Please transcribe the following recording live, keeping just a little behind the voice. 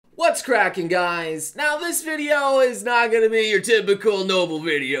What's cracking, guys? Now this video is not gonna be your typical Noble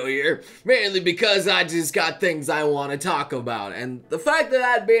video here, mainly because I just got things I want to talk about, and the fact of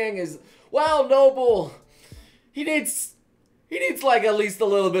that being is, well, Noble, he needs like at least a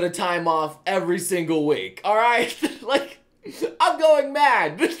little bit of time off every single week, alright? Like, I'm going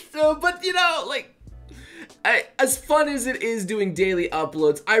mad, but you know, like, as fun as it is doing daily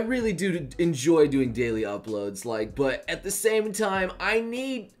uploads, I really do enjoy doing daily uploads, like, but at the same time, I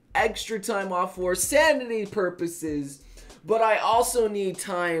need extra time off for sanity purposes, but I also need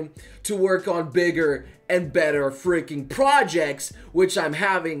time to work on bigger and better freaking projects, which I'm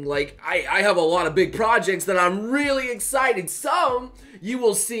having. Like, I have a lot of big projects that I'm really excited. Some you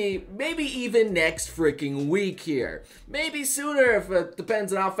will see maybe even next freaking week here. Maybe sooner if it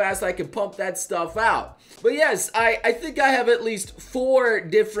depends on how fast I can pump that stuff out. But yes, I think I have at least 4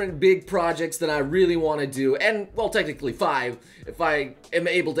 different big projects that I really want to do. And, well, technically 5 if I am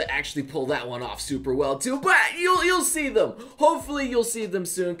able to actually pull that one off super well too. But you'll see them. Hopefully you'll see them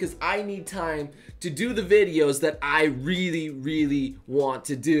soon, because I need time to do the videos that I really want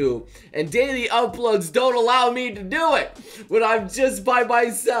to do. And daily uploads don't allow me to do it when I'm just by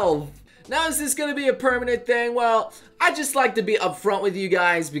myself. Now, is this gonna be a permanent thing? Well, I just like to be upfront with you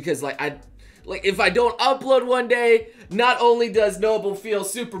guys, because like if I don't upload one day, not only does Noble feel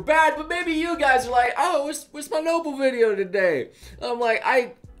super bad, but maybe you guys are like, oh, where's my Noble video today? I'm like,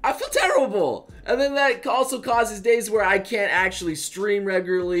 I feel terrible. And then that also causes days where I can't actually stream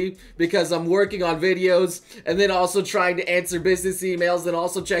regularly because I'm working on videos and then also trying to answer business emails and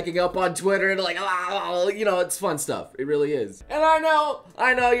also checking up on Twitter and like, you know, it's fun stuff. It really is. And I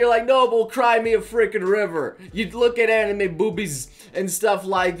know, you're like, Noble, cry me a freaking river. You look at anime boobies and stuff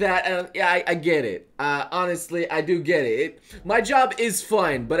like that, and yeah, I get it. Honestly, I do get it. My job is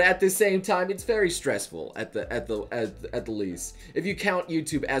fun, but at the same time, it's very stressful at the least. If you count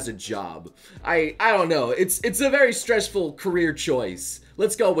YouTube as a job, I don't know. It's a very stressful career choice.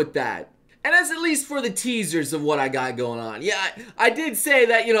 Let's go with that. And as at least for the teasers of what I got going on. Yeah, I did say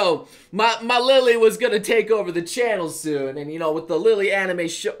that, you know, my Lily was gonna take over the channel soon, and you know, with the Lily anime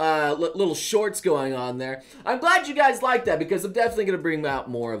little shorts going on there, I'm glad you guys like that, because I'm definitely gonna bring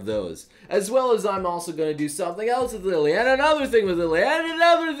out more of those. As well as I'm also gonna do something else with Lily, and another thing with Lily, and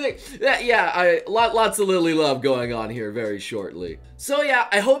another thing. Yeah, lots of Lily love going on here very shortly. So yeah,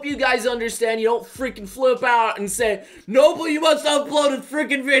 I hope you guys understand. You don't freaking flip out and say, Noble, you must upload a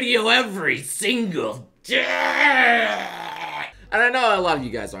freaking video every single day. And I know a lot of you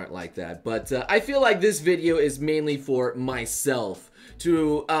guys aren't like that, but I feel like this video is mainly for myself,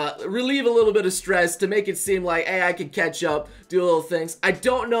 to relieve a little bit of stress, to make it seem like, hey, I can catch up, do little things. I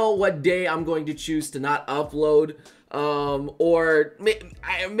don't know what day I'm going to choose to not upload, or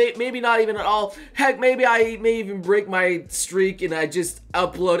maybe not even at all. Heck, maybe I may even break my streak and I just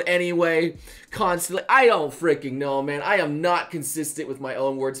upload anyway, constantly. I don't freaking know, man. I am not consistent with my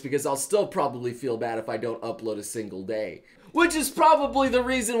own words, because I'll still probably feel bad if I don't upload a single day. Which is probably the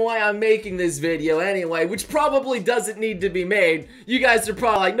reason why I'm making this video anyway, which probably doesn't need to be made. You guys are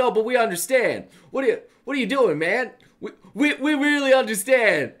probably like, no, but we understand. What are you doing, man? We really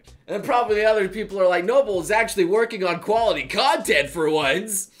understand. And probably the other people are like, Noble is actually working on quality content for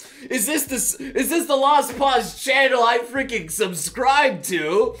once. Is this the Lost Pause channel I freaking subscribe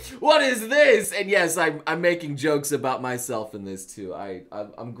to? What is this? And yes, I'm making jokes about myself in this too.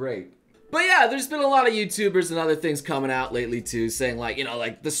 I'm great. But yeah, there's been a lot of YouTubers and other things coming out lately too, saying like, you know,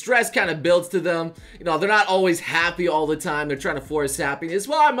 like the stress kind of builds to them. You know, they're not always happy all the time. They're trying to force happiness.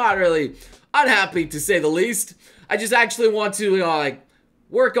 Well, I'm not really unhappy, to say the least. I just actually want to, you know, like,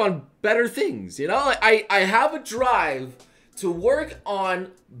 work on better things, you know? Like, I have a drive to work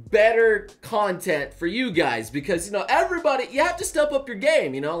on better content for you guys, because, you know, everybody, you have to step up your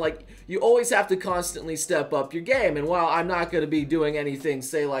game, you know? Like, you always have to constantly step up your game. And while I'm not going to be doing anything,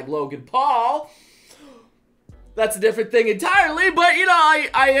 say, like Logan Paul, that's a different thing entirely, but, you know,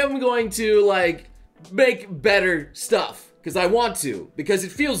 I am going to, like, make better stuff. Because I want to, because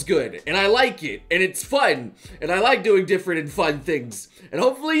it feels good, and I like it, and it's fun, and I like doing different and fun things, and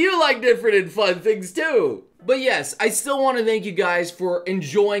hopefully you like different and fun things too. But yes, I still want to thank you guys for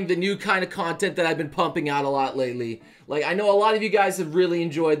enjoying the new kind of content that I've been pumping out a lot lately. Like, I know a lot of you guys have really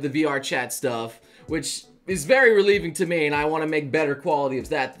enjoyed the VR chat stuff, which is very relieving to me, and I want to make better quality of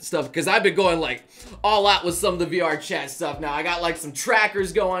that stuff, because I've been going like all out with some of the VR chat stuff now. I got like some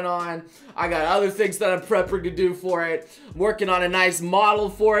trackers going on. I got other things that I'm prepping to do for it. I'm working on a nice model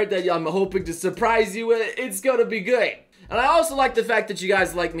for it that I'm hoping to surprise you with. It's gonna be good. And I also like the fact that you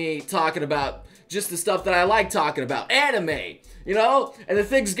guys like me talking about just the stuff that I like talking about. Anime, you know? And the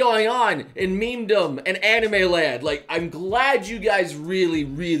things going on in memedom and anime land. Like, I'm glad you guys really,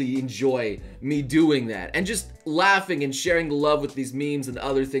 really enjoy me doing that. And just laughing and sharing the love with these memes and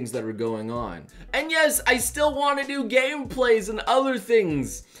other things that are going on. And yes, I still want to do gameplays and other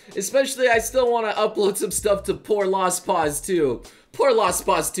things. Especially, I still want to upload some stuff to Poor Lost Paws too. Poor Lost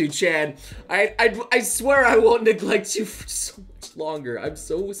Paws too, Chad. I swear I won't neglect you for so much longer. I'm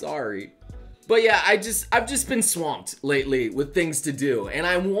so sorry. But yeah, I've just been swamped lately with things to do, and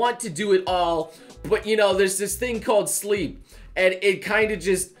I want to do it all, but you know, there's this thing called sleep, and it kind of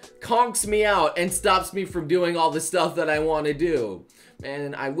just conks me out and stops me from doing all the stuff that I want to do.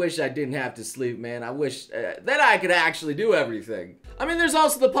 Man, I wish I didn't have to sleep, man. I wish that I could actually do everything. I mean, there's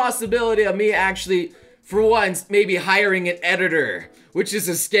also the possibility of me actually, for once, maybe hiring an editor, which is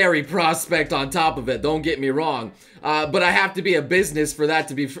a scary prospect on top of it, don't get me wrong. But I have to be a business for that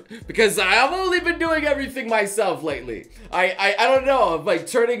to be, because I've only been doing everything myself lately. I don't know, like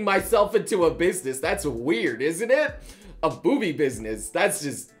turning myself into a business, that's weird, isn't it? A booby business, that's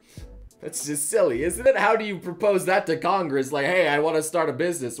just silly, isn't it? How do you propose that to Congress? Like, hey, I want to start a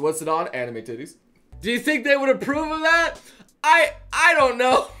business, what's it on? Anime titties. Do you think they would approve of that? I don't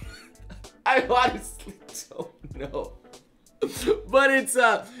know. I honestly don't know. But it's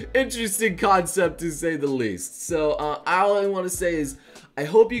a interesting concept to say the least. So all I want to say is I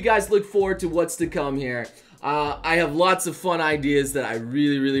hope you guys look forward to what's to come here. I have lots of fun ideas that I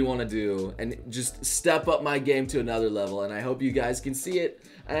really, really want to do and just step up my game to another level, and I hope you guys can see it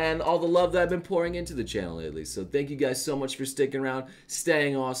and all the love that I've been pouring into the channel lately. So thank you guys so much for sticking around,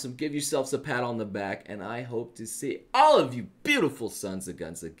 staying awesome, give yourselves a pat on the back, and I hope to see all of you beautiful sons of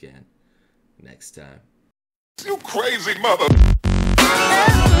guns again next time. You crazy mother.